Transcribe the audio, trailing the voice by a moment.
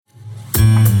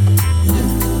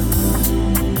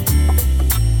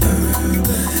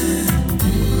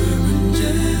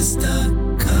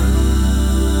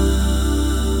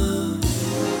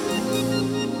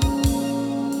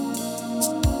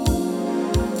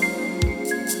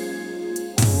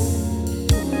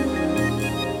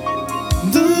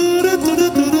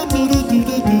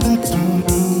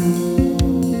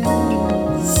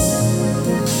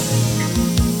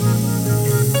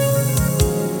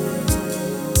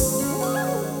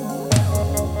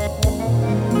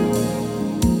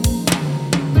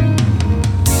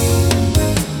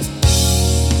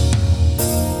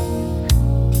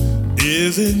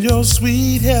Is it your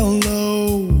sweet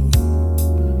hello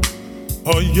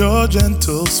or your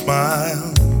gentle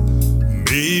smile?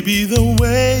 Maybe the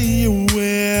way you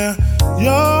wear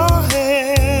your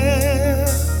hair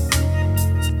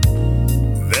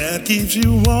that keeps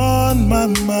you on my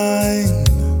mind.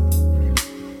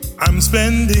 I'm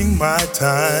spending my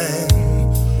time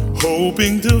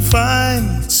hoping to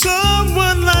find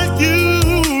someone like you,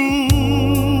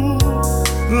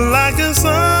 like a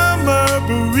summer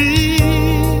breeze,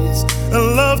 a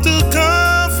love to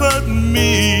comfort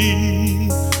me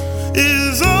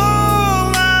is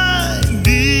all I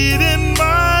need in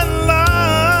my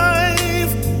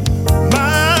life,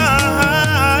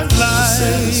 my life. To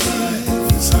satisfy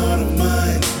this heart of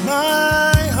mine,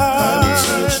 my heart. I would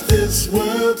search this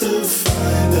world to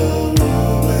find a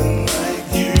woman like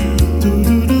you.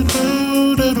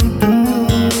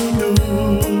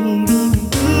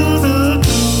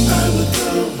 I would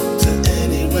go to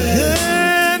anywhere,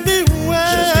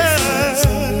 just to find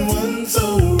someone so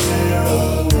rare, a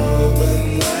woman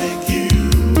like you.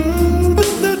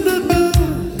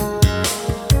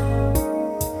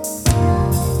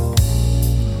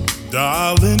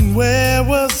 Darling, where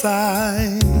was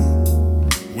I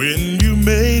when you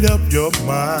made up your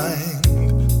mind?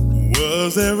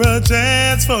 Was there a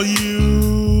chance for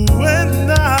you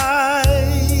and I?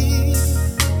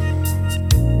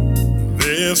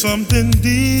 There's something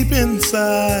deep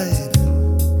inside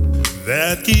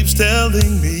that keeps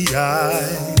telling me I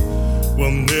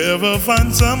will never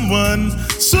find someone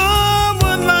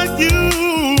like you,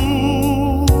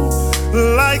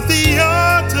 like the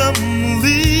autumn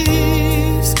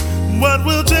leaves. What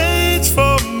will change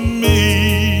for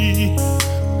me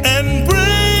and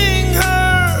bring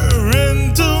her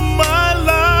into my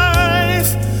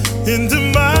life, into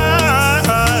my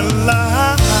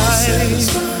life?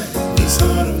 Satisfy this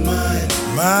heart of mine,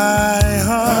 my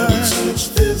heart. I would search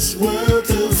this world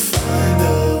to find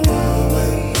a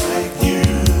woman like you.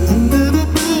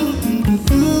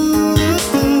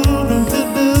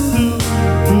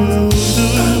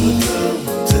 I would go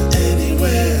to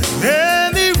anywhere,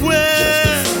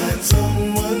 just to find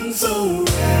someone so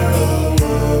rare, a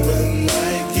woman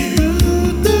like you.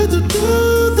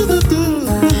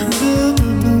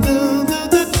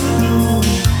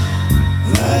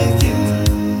 Like you.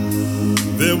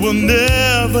 There will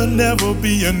never, never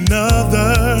be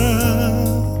another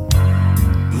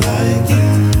like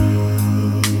you.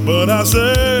 But I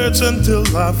search until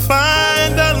I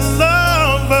find a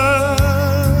lover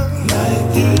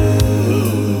like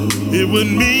you. It would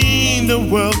mean the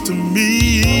world to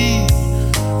me.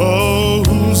 Oh,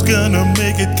 who's gonna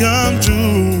make it come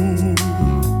true?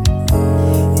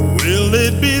 Will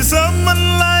it be someone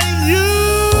like you?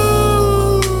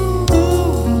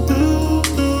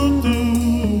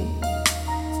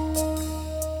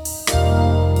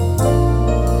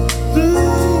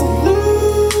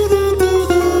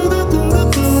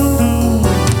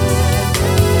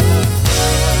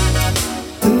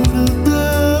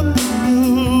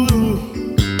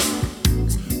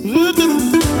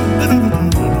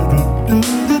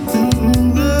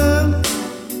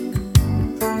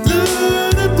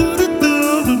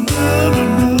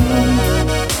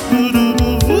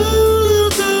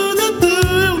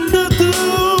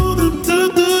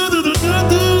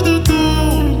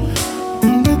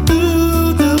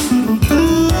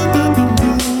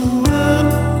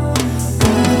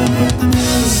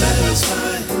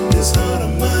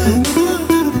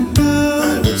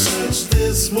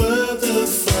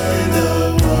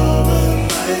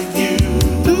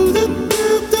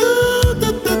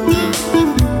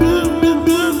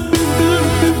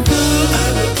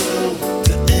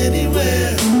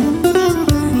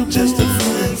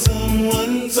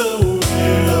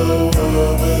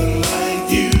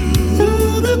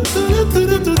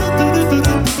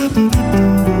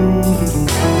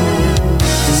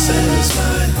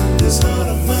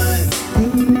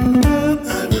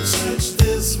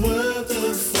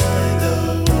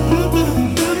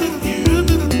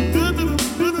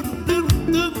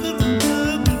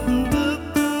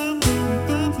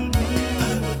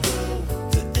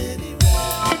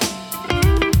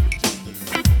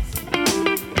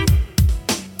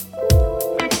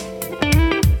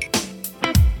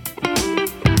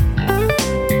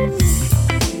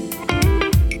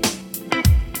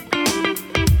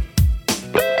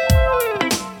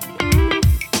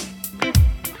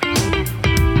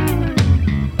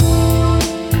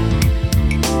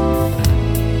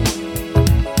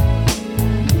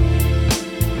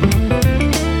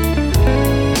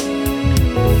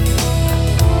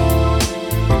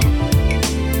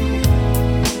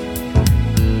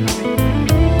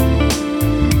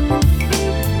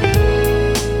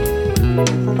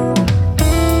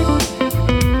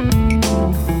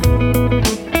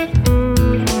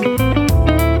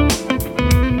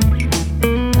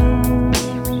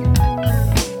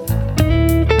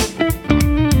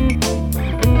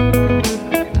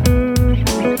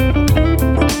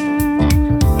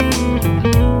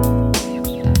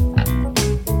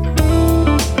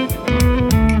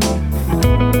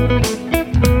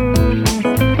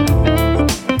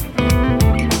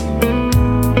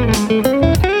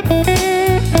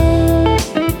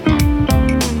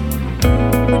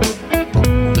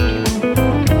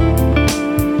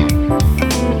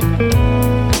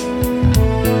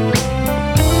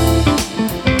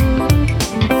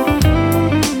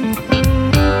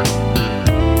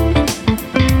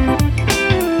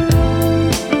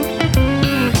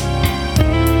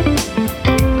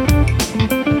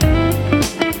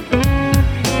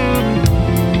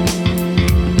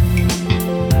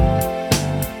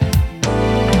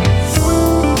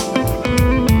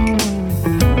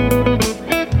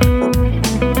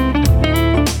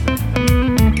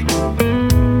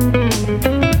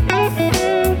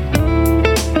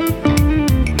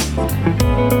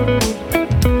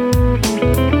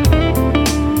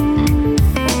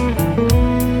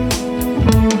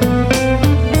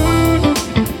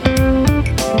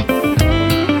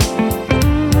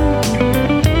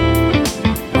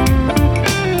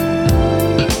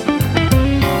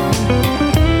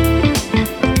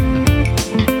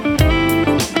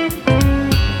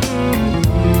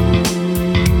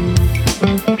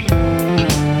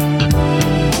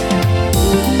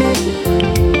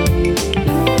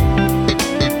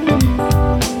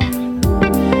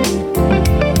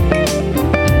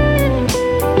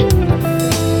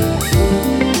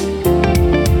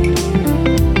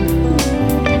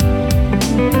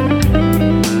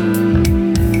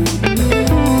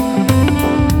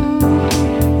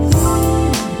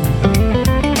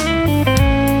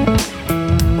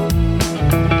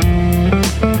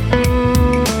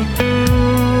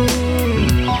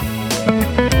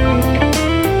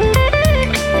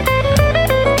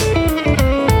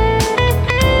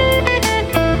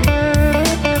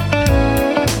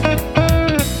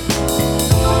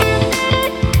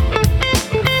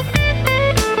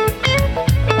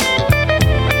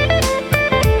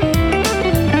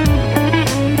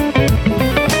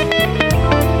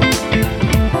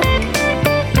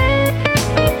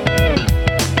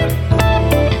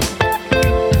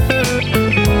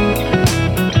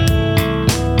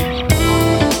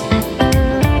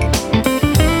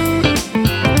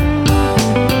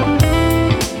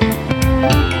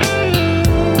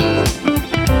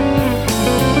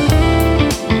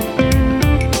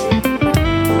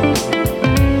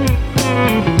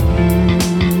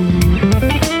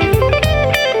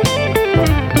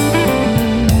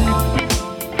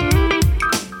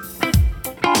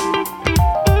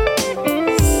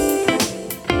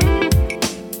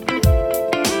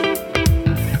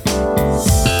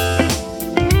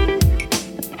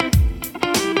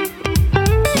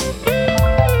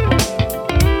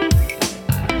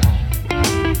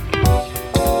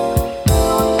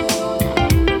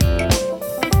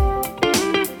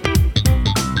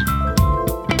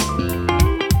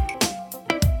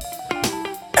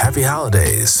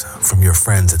 holidays from your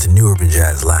friends at the New Urban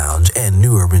Jazz Lounge and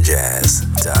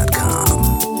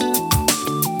newurbanjazz.com.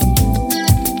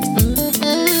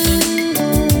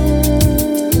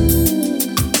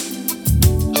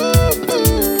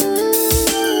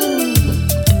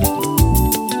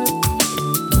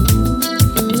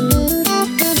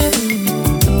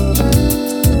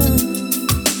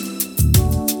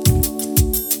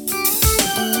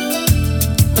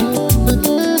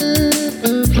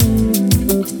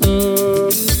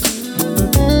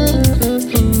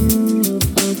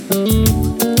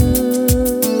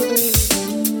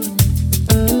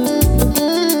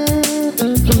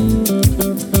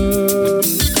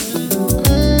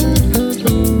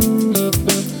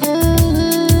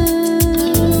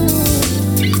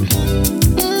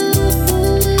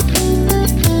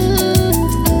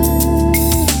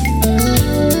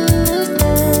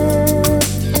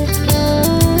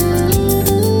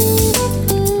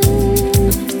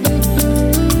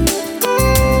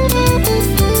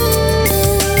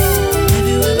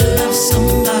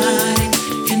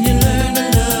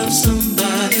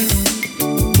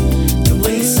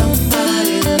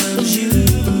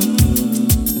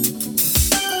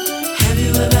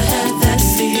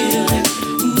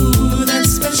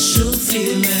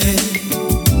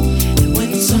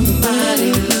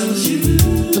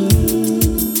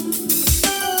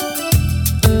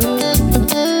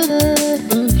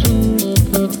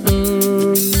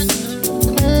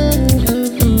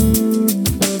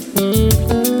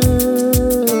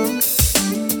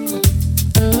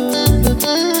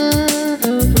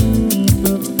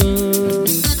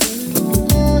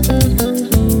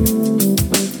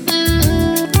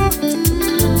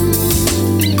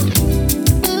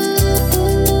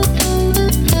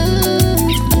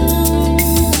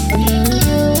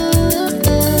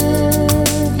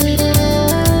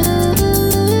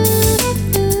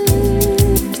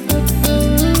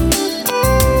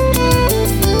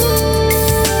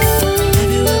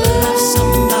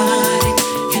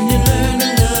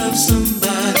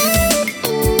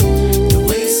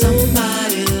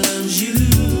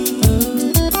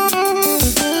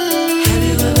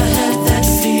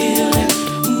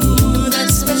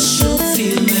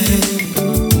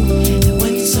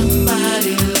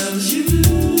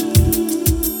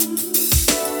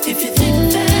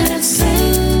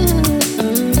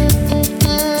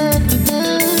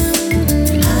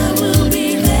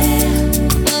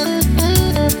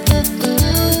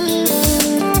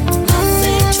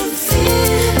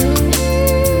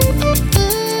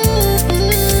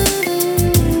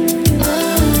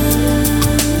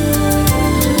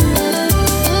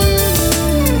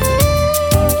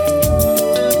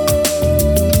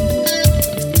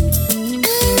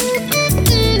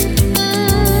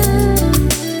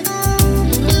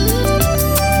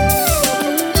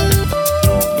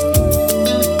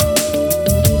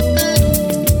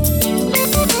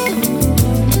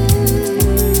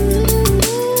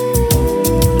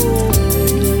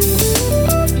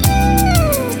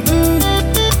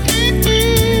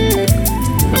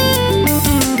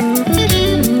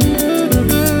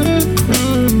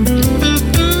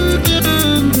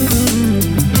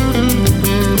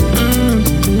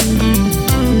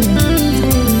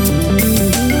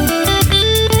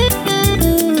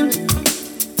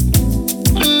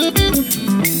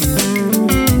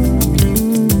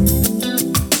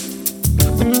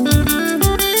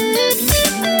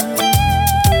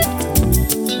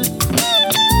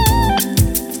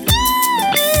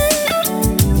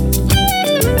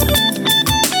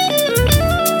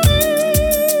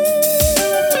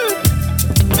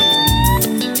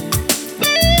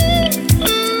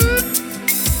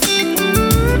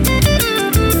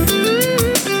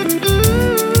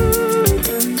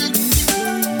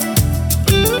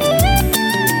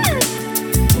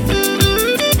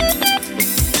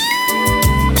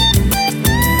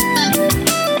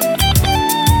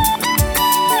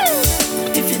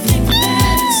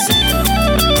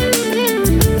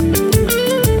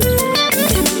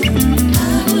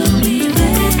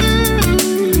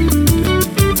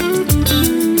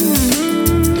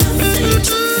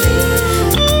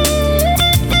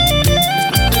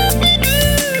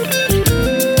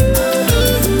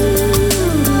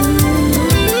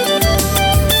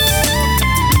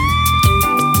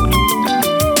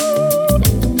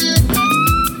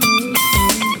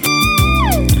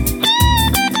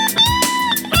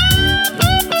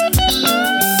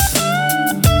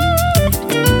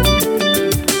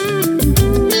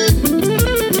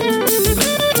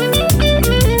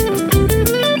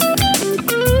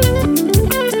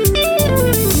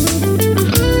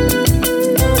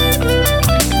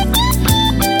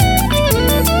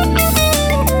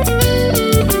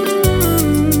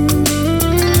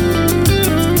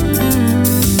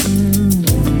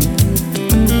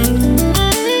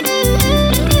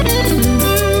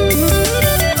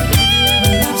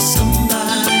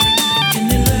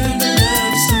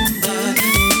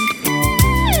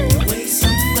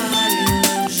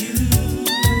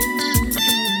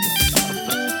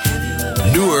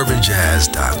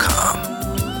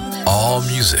 newurbanjazz.com. All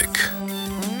music,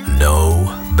 no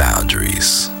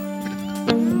boundaries.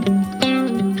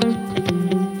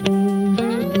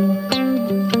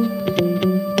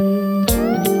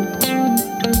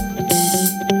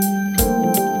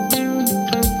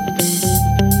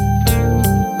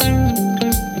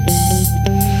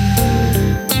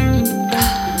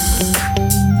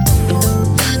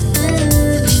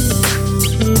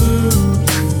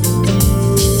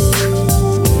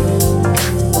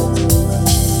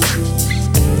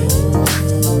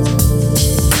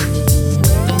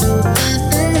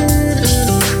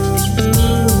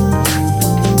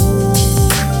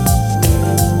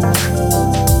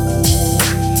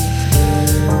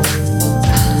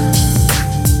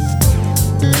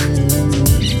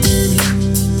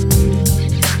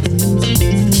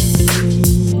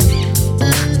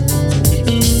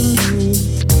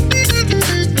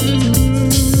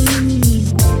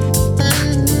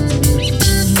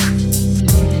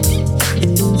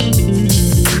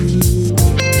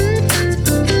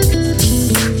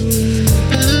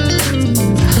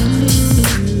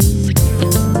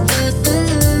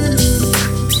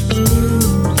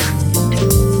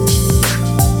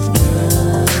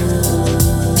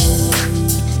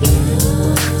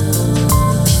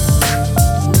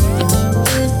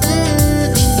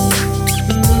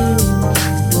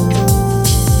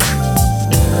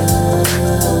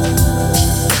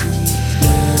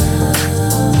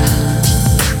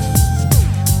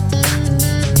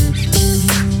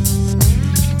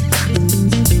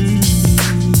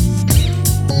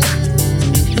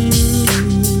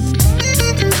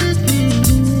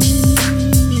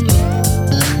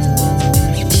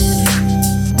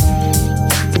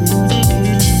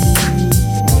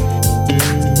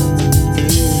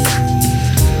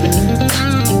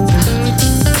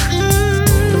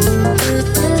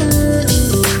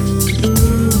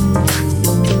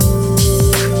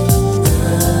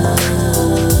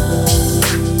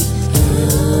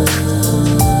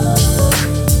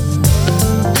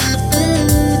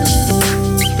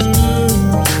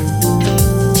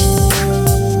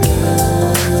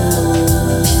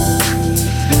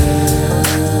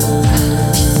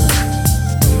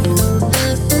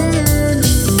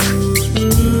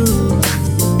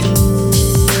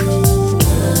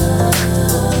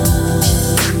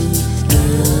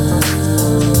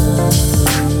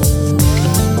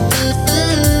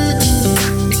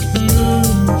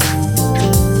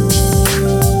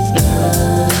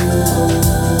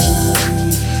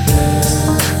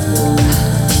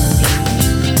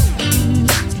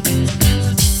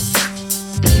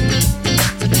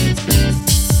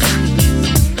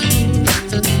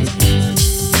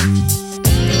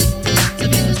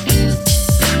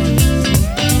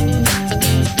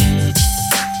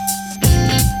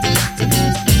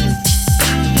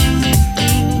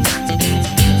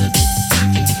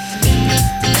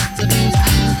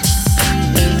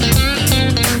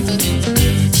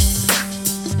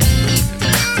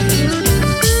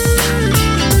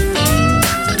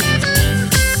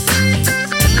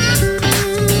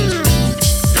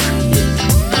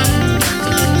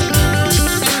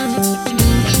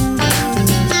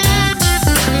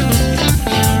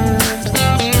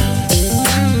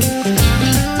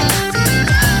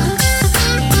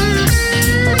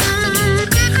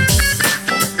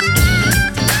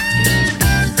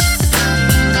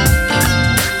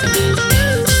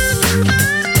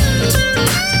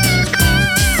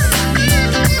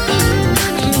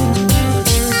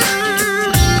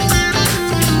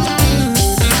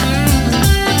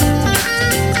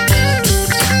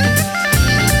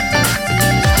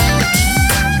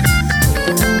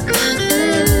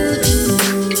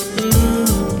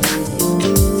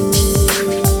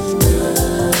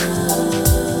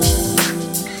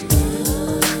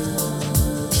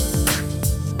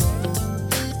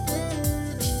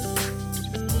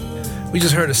 We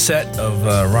just heard a set of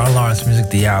Rohn Lawrence music,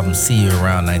 the album See You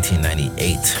Around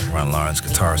 1998. Rohn Lawrence,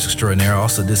 guitarist extraordinaire,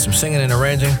 also did some singing and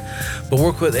arranging, but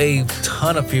worked with a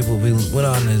ton of people. We went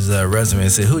on his resume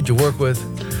and said, who'd you work with?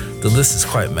 The list is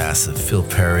quite massive. Phil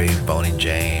Perry, Boney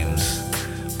James,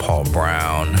 Paul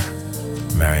Brown,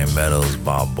 Marion Meadows,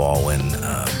 Bob Baldwin,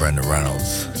 Brenda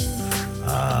Reynolds,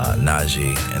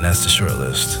 Najee, and that's the short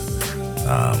list.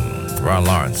 Rohn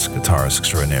Lawrence, guitarist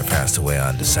extraordinaire, passed away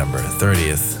on December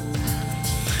 30th.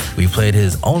 We played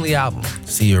his only album,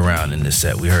 See You Around, in this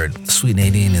set. We heard Sweet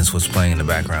Nadine is what's playing in the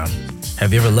background.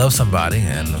 Have You Ever Loved Somebody?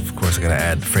 And of course, I gotta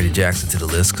add Freddie Jackson to the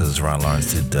list because Rohn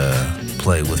Lawrence did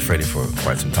play with Freddie for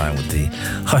quite some time with the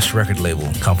Hush record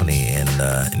label company in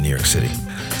New York City.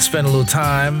 Spent a little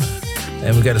time,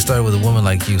 and we got to start with A Woman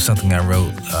Like You, something I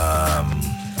wrote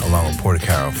a along with Porter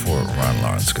Carroll for Rohn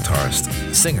Lawrence,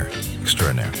 guitarist, singer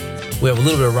extraordinaire. We have a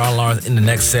little bit of Rohn Lawrence in the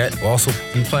next set. We'll also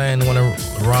be playing one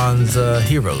of Ron's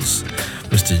heroes,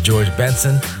 Mr. George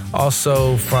Benson.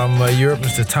 Also from Europe,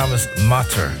 Mr. Thomas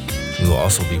Matter. We will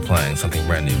also be playing something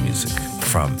brand new music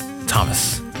from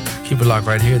Thomas. Keep it locked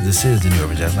right here. This is the New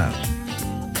Urban Jazz Lounge.